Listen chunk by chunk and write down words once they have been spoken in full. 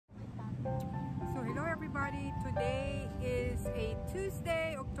everybody. Today is a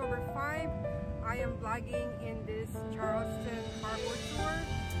Tuesday, October 5. I am vlogging in this Charleston Harbor tour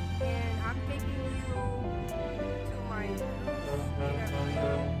and I'm taking you to my cruise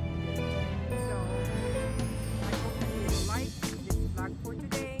interview. So I hope you will like this vlog for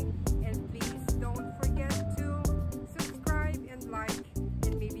today, and please don't forget to subscribe and like,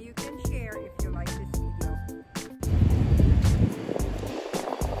 and maybe you can share if you like this video.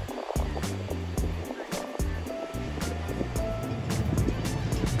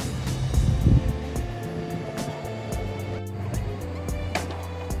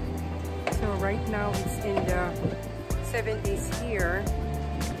 Right now it's in the 70s here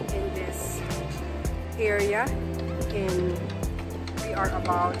in this area, and we are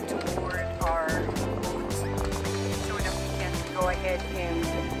about to board our boat so that we can go ahead and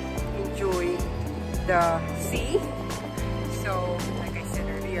enjoy the sea. So like I said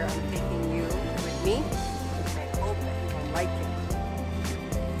earlier, I'm taking you with me. I hope that you will like it.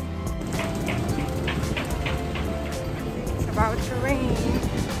 It's about to rain.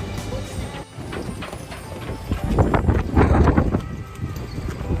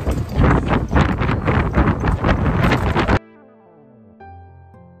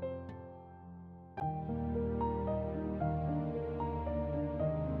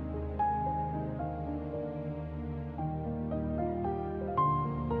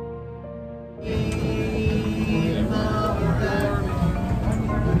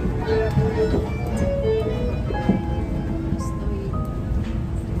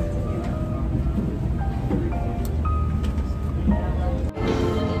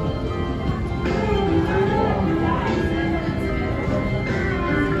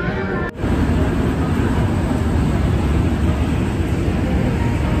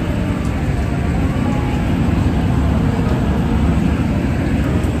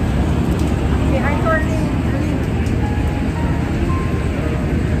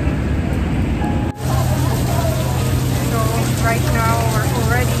 Right now we're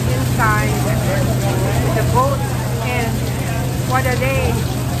already inside the boat, and what a day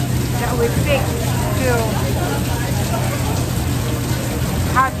that we picked to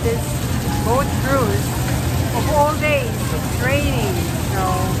have this boat cruise. Of all days, it's raining, so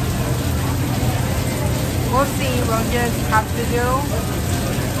we'll see. We'll just have to do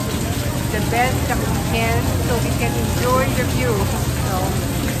the best that we can so we can enjoy the view. So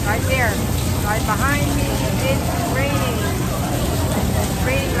right there, right behind me, it's raining. It's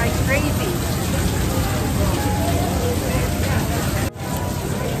raining like crazy.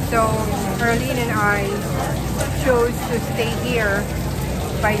 So Erlene and I chose to stay here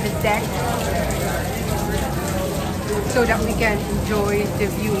by the deck so that we can enjoy the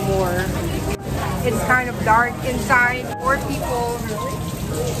view more. It's kind of dark inside. 4 people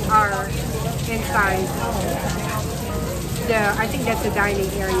are inside. I think that's the dining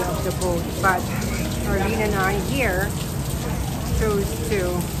area of the boat, but Erlene and I here chose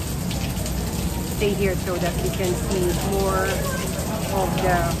to stay here so that we can see more of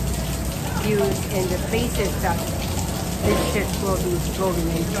the views and the places that this ship will be going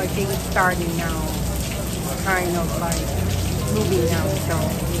in. So I think it's starting now. It's kind of like moving now. So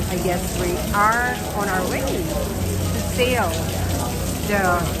I guess we are on our way to sail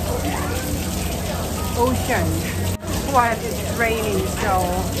the ocean. But it's raining, so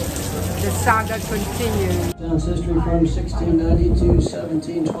the saga continues. Town's history from 1690 to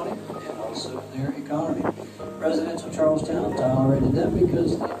 1720, and also their economy. Residents of Charlestown tolerated them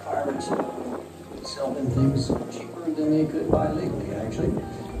because the pirates would sell them things cheaper than they could buy legally, actually.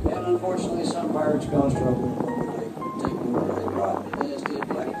 And unfortunately, some pirates caused trouble. They take more than they brought, as did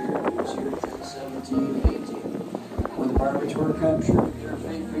Blackbeard, who was here in 1718. When the pirates were captured, their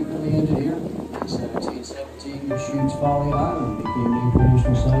fate frequently ended here. In 1717, Deschutes Folly Island became the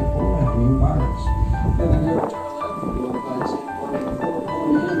international site for Halloween pirates. Moving over to our left, we'll find St. Barney Fort on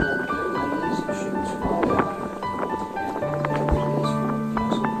the end over there. That is Deschutes Folly Island.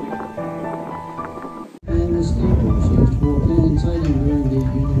 And the steamboat was used for cannon sighting during the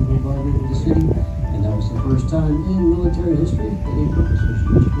Union bombardment of the city, and that was the first time in military history that a purpose was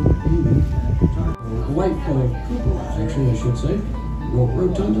used for aiming at the target. The white cupola, actually, I should say.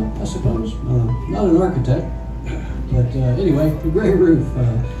 Rotunda, I suppose. Not an architect, but anyway, the gray roof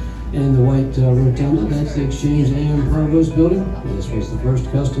and the white rotunda, that's the Exchange and Provost building. This was the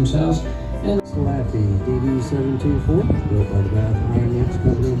first customs house. And it's the Laffey DD-724, built by the Bath Iron Works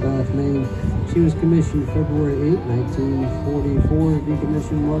Company of Bath, Maine. She was commissioned February 8, 1944,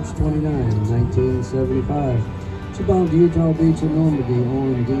 decommissioned March 29, 1975. She bombed Utah Beach and Normandy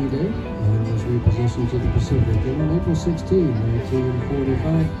on D-Day and was repositioned to the Pacific. And on April 16,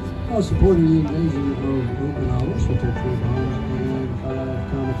 1945, While supporting the invasion of Okinawa, she took 4 bombs and 5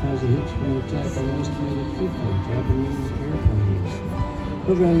 kamikaze hits from the attack of an estimated 50 Japanese airplanes.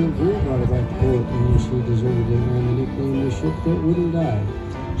 Her valiant career brought her back to port, and she deservedly earned the nickname "the ship that wouldn't die."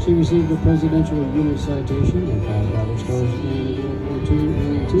 She received a Presidential Unit Citation and 5 Battle Stars in World War II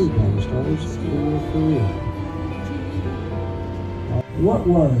and 2 Battle Stars in North Korea. What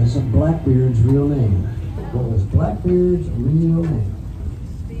was Blackbeard's real name? What was Blackbeard's real name?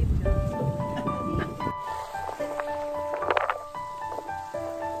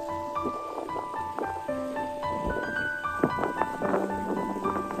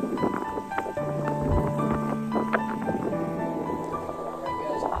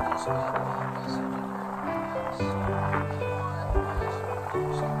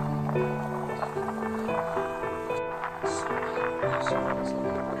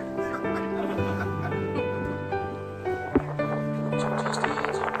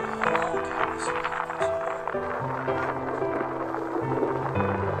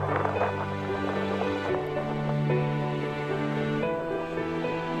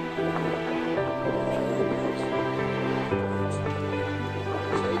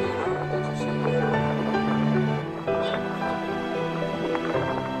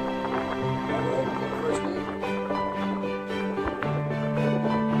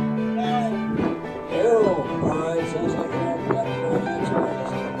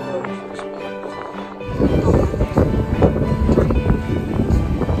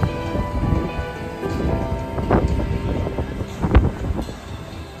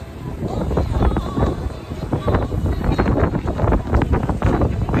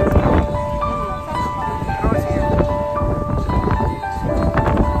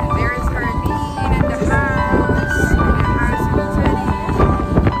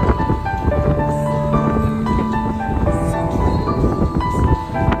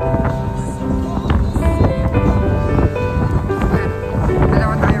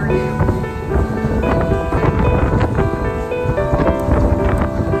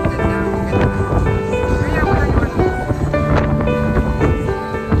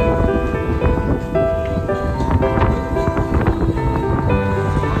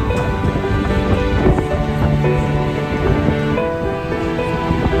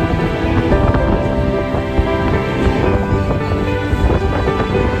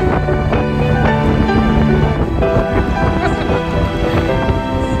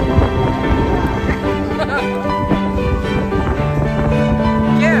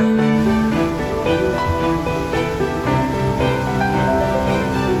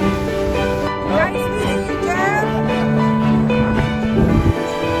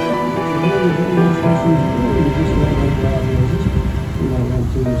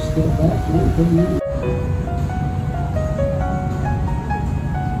 Step back and